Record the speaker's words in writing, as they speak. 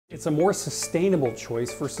It's a more sustainable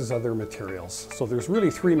choice versus other materials. So there's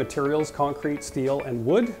really three materials: concrete, steel, and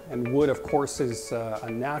wood. And wood, of course, is a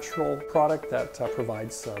natural product that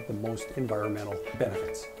provides the most environmental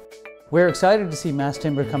benefits. We're excited to see mass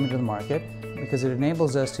timber come into the market because it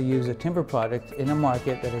enables us to use a timber product in a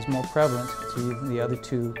market that is more prevalent to the other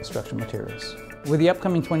two structural materials. With the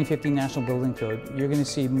upcoming 2015 National Building Code, you're going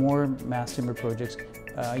to see more mass timber projects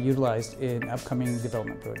utilized in upcoming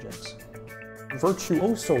development projects.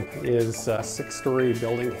 Virtuoso is a 6-story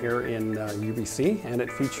building here in UBC, and it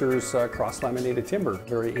features Cross Laminated Timber,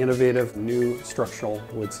 very innovative new structural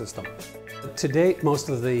wood system. To date, most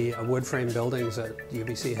of the wood frame buildings at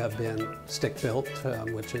UBC have been stick-built,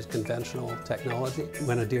 which is conventional technology.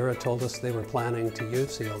 When Adera told us they were planning to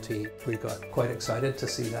use CLT, we got quite excited to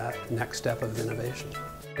see that next step of innovation.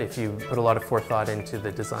 If you put a lot of forethought into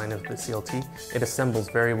the design of the CLT, it assembles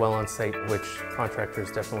very well on site, which contractors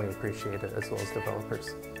definitely appreciate it, as well as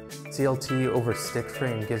developers. CLT over stick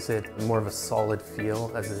frame gives it more of a solid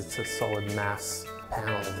feel, as it's a solid mass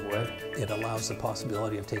panel of wood. It allows the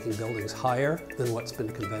possibility of taking buildings higher than what's been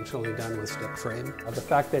conventionally done with stick frame. The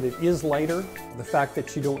fact that it is lighter, the fact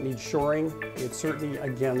that you don't need shoring, it certainly,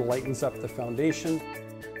 again, lightens up the foundation.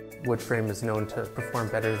 Wood frame is known to perform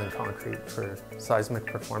better than concrete for seismic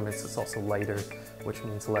performance. It's also lighter, which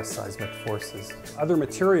means less seismic forces. Other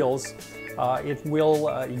materials, it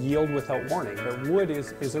will yield without warning. But wood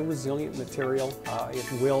is a resilient material.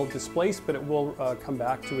 It will displace, but it will come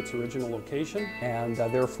back to its original location. And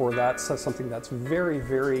therefore, that's something that's very,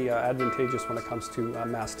 very advantageous when it comes to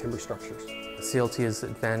mass timber structures. CLT has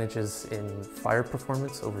advantages in fire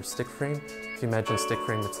performance over stick frame. If you imagine stick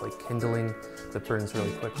frame, it's like kindling that burns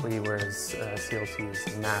really quickly, whereas CLT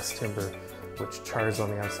is mass timber, which chars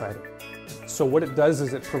on the outside. So what it does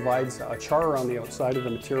is it provides a char on the outside of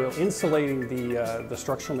the material, insulating the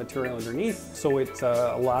structural material underneath, so it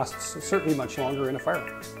lasts certainly much longer in a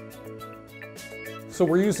fire. So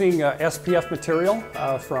we're using SPF material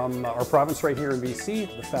from our province right here in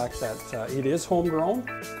BC. The fact that it is homegrown,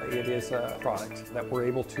 it is a product that we're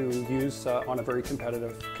able to use on a very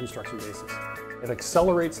competitive construction basis. It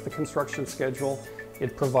accelerates the construction schedule.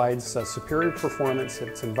 It provides superior performance.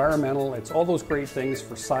 It's environmental. It's all those great things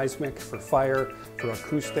for seismic, for fire, for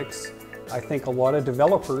acoustics. I think a lot of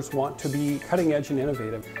developers want to be cutting edge and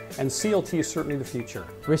innovative, and CLT is certainly the future.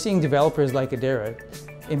 We're seeing developers like Adera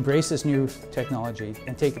embrace this new technology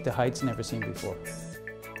and take it to heights never seen before.